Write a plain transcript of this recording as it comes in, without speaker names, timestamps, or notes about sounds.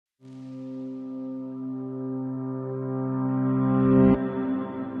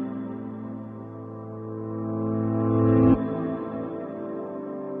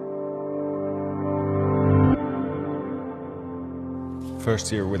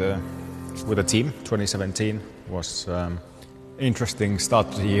first year with a team. 2017 was interesting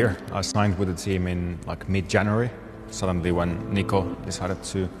start to the year. I signed with the team in like mid-January, suddenly when Nico decided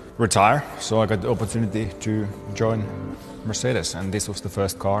to retire. So I got the opportunity to join Mercedes, and this was the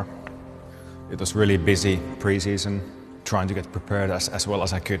first car. It was really busy pre-season, trying to get prepared as well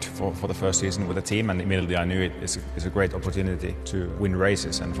as I could for the first season with the team, and immediately I knew it's a great opportunity to win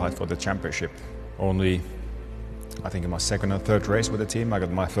races and fight for the championship. Only, I think in my second or third race with the team, I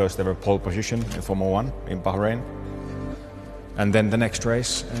got my first ever pole position in Formula 1 in Bahrain. And then the next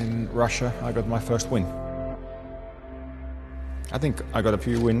race in Russia, I got my first win. I think I got a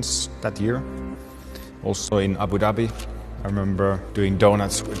few wins that year. Also in Abu Dhabi, I remember doing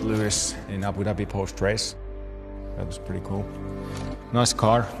donuts with Lewis in Abu Dhabi post-race. That was pretty cool. Nice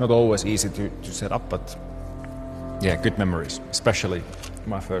car, not always easy to set up, but yeah, good memories, especially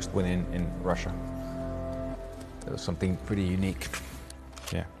my first win in Russia. That was something pretty unique.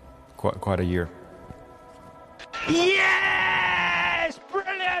 Yeah, quite a year. Yes!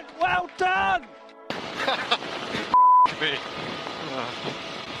 Brilliant! Well done! Me.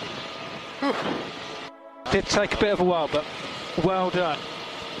 Did take a bit of a while, but well done.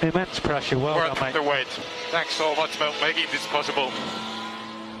 Immense pressure, well done, mate. Worth the wait. Thanks so much for making this possible.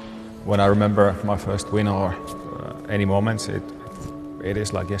 When I remember my first win or any moments, it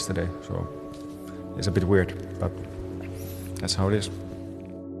is like yesterday, so it's a bit weird, but that's how it is.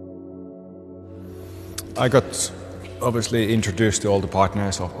 I got obviously introduced to all the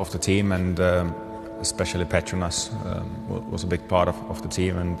partners of the team, and especially Petronas was a big part of the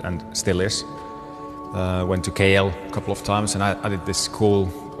team and still is. Went to KL a couple of times, and I did this cool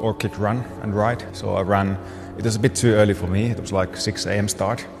Orchid run and ride. So I ran, it was a bit too early for me, it was like 6 a.m.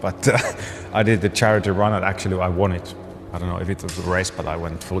 start, but I did the charity run and actually I won it. I don't know if it was a race, but I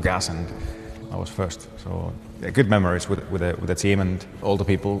went full gas and I was first. So yeah, good memories with the team and all the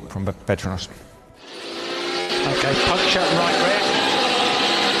people from Petronas. Okay, punch out right rear.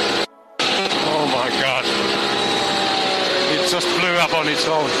 Oh my god. It just blew up on its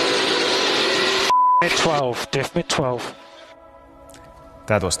own. Mid-12, diff mid-12.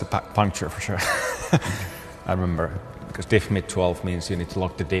 That was the puncture for sure. I remember, because diff mid-12 means you need to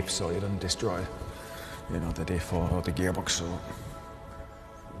lock the diff so you don't destroy, the diff or the gearbox. So,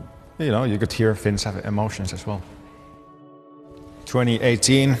 you could hear Finns have emotions as well.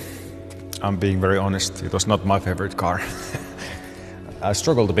 2018, I'm being very honest, it was not my favorite car. I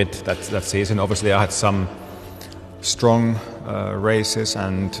struggled a bit that season. Obviously, I had some strong races,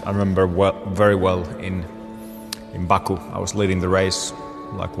 and I remember very well in Baku. I was leading the race,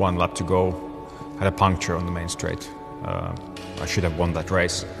 like 1 lap to go, had a puncture on the main straight. I should have won that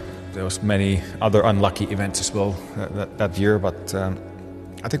race. There was many other unlucky events as well that year, but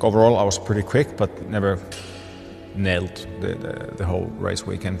I think overall I was pretty quick, but never nailed the whole race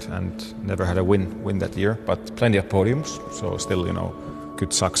weekend and never had a win that year, but plenty of podiums, so still,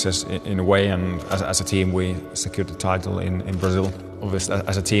 good success in a way, and as a team we secured the title in Brazil. Obviously,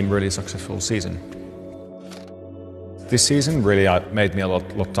 as a team, really successful season. This season really made me a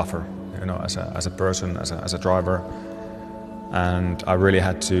lot tougher, as a person, as a driver, and I really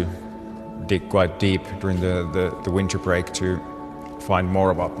had to dig quite deep during the winter break to find more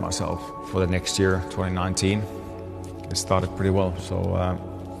about myself for the next year, 2019. It started pretty well, so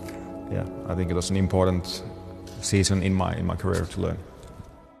yeah, I think it was an important season in my career to learn.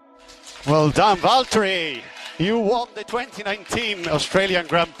 Well done, Valtteri! You won the 2019 Australian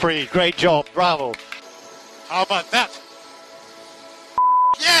Grand Prix. Great job, bravo. How about that?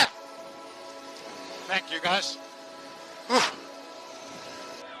 Yeah! Thank you, guys.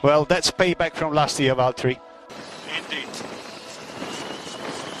 Well, that's payback from last year, Valtteri. Indeed.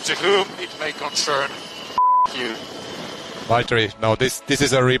 To whom it may concern, you. Valtteri, no, this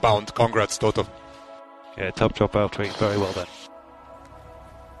is a rebound. Congrats, Toto. Yeah, top job, Valtteri. Very well done.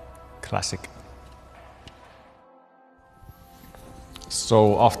 Classic.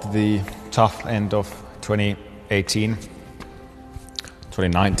 So after the tough end of 2018,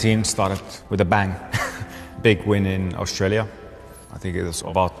 2019 started with a bang. Big win in Australia. I think it was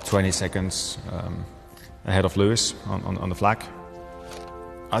about 20 seconds ahead of Lewis on the flag.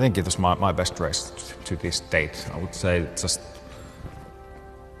 I think it was my best race to this date. I would say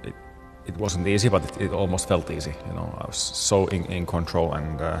it wasn't easy, but it almost felt easy. I was so in control,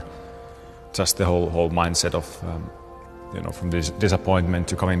 and just the whole mindset of from this disappointment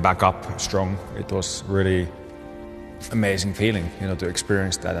to coming back up strong. It was really amazing feeling, to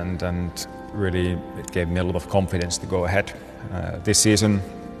experience that, and really it gave me a lot of confidence to go ahead. This season,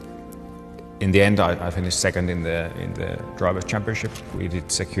 in the end, I finished second in the Drivers' Championship. We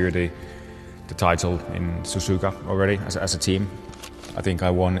did secure the title in Suzuka already as a team. I think I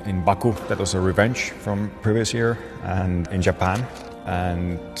won in Baku, that was a revenge from previous year, and in Japan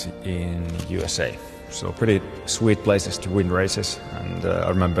and in USA. So pretty sweet places to win races, and I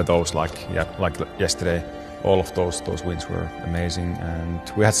remember those like yesterday. All of those wins were amazing, and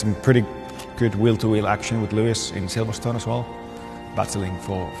we had some pretty good wheel-to-wheel action with Lewis in Silverstone as well, battling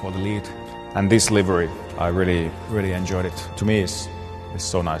for the lead. And this livery, I really enjoyed it. To me, it's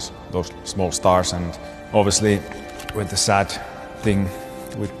so nice, those small stars, and obviously with the sad thing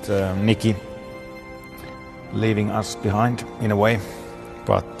with Nicky leaving us behind in a way,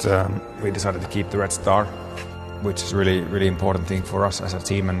 but we decided to keep the red star, which is really important thing for us as a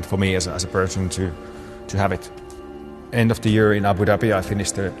team and for me as a person to have it. End of the year in Abu Dhabi, I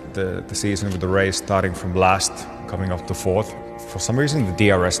finished the season with the race starting from last, coming up to fourth. For some reason the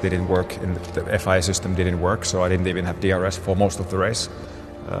DRS didn't work, and the FIA system didn't work, so I didn't even have DRS for most of the race.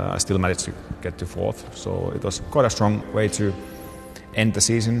 I still managed to get to fourth, so it was quite a strong way to end the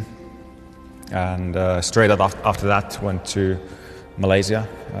season. And straight after that went to Malaysia,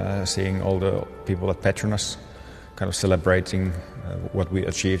 seeing all the people at Petronas, kind of celebrating what we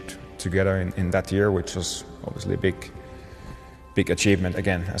achieved together in that year, which was obviously a big achievement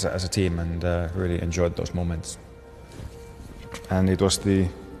again as a team, and really enjoyed those moments. And it was the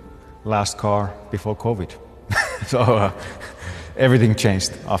last car before COVID, so everything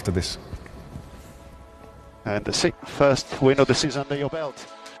changed after this. And the first win of the season under your belt.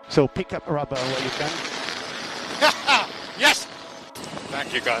 So pick up a rubber where you can. Yes!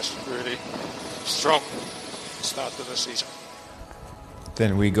 Thank you guys, really strong start to the season.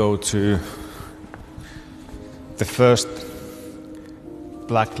 Then we go to the first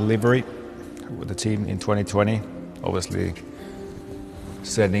black livery with the team in 2020, obviously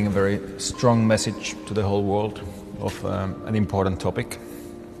sending a very strong message to the whole world of an important topic,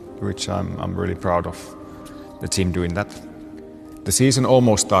 which I'm really proud of the team doing that. The season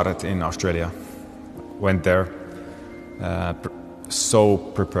almost started in Australia. Went there, so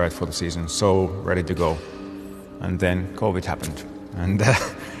prepared for the season, so ready to go. And then COVID happened, and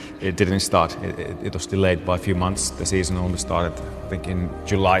it didn't start. It was delayed by a few months. The season only started, I think, in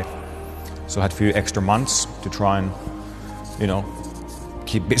July. So I had a few extra months to try and,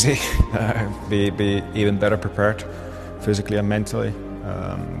 keep busy, be even better prepared physically and mentally,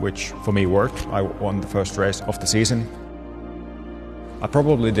 which for me worked. I won the first race of the season. I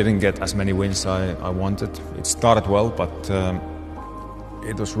probably didn't get as many wins I wanted. It started well, but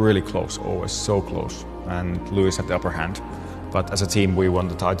it was really close, always so close, and Lewis had the upper hand. But as a team, we won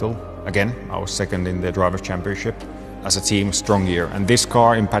the title. Again, I was second in the Drivers' Championship. As a team, strong year. And this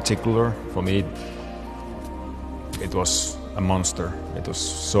car in particular, for me, it was a monster. It was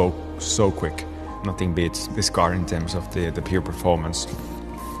so quick. Nothing beats this car in terms of the pure performance.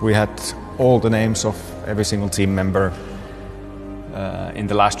 We had all the names of every single team member in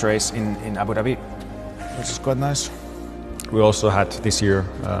the last race in Abu Dhabi, which is quite nice. We also had this year,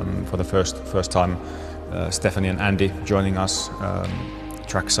 for the first time, Stephanie and Andy joining us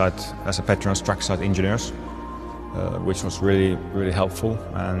trackside as a Petronas trackside engineers, which was really helpful,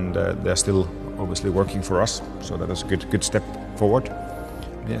 and they're still obviously working for us, so that was a good step forward.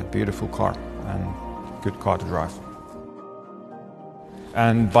 Yeah, beautiful car and good car to drive.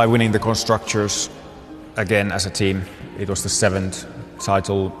 And by winning the constructors again as a team, it was the 7th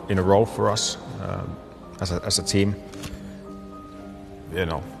title in a row for us as a team.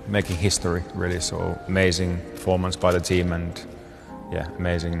 Making history really. So amazing performance by the team, and yeah,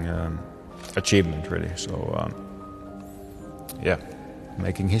 amazing achievement really. So yeah,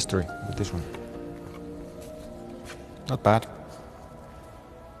 making history with this one. Not bad.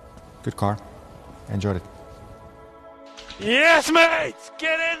 Good car. Enjoyed it. Yes, mates!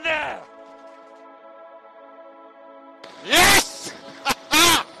 Get in there! Yes!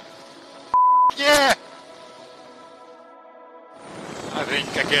 Yeah! I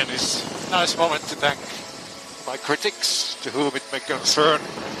think again it's a nice moment to thank my critics, to whom it may concern.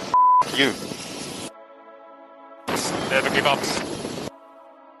 You. Never give up.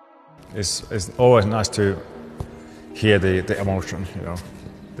 It's always nice to hear the emotion,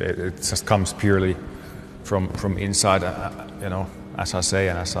 It just comes purely from inside, as I say,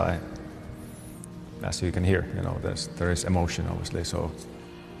 and as you can hear, there is emotion obviously, so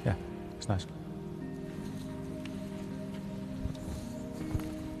yeah, it's nice.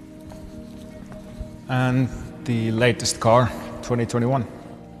 And the latest car, 2021,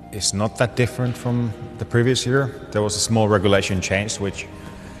 is not that different from the previous year. There was a small regulation change which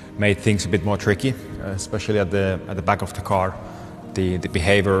made things a bit more tricky, especially at the back of the car. The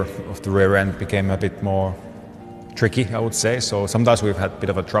behavior of the rear end became a bit more tricky, I would say. So sometimes we've had a bit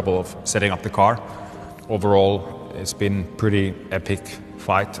of a trouble of setting up the car. Overall, it's been pretty epic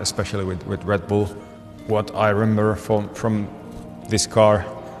fight, especially with Red Bull. What I remember from this car,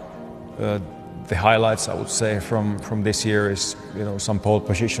 the highlights I would say from this year is some pole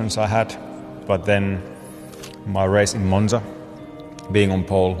positions I had, but then my race in Monza, being on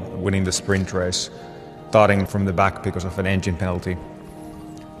pole, winning the sprint race, starting from the back because of an engine penalty,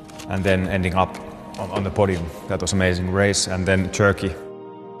 and then ending up on the podium. That was an amazing race. And then Turkey,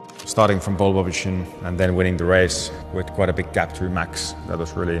 starting from pole position and then winning the race with quite a big gap to Max. That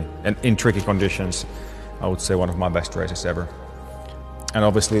was really, and in tricky conditions, I would say one of my best races ever. And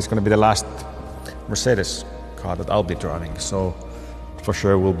obviously it's going to be the last Mercedes car that I'll be driving, so for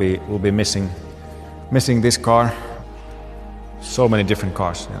sure we'll be missing this car. So many different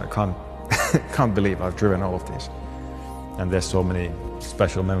cars. I can't believe I've driven all of these, and there's so many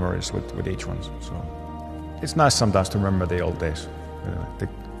special memories with each one. So it's nice sometimes to remember the old days, the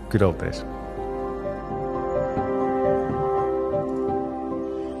good old days.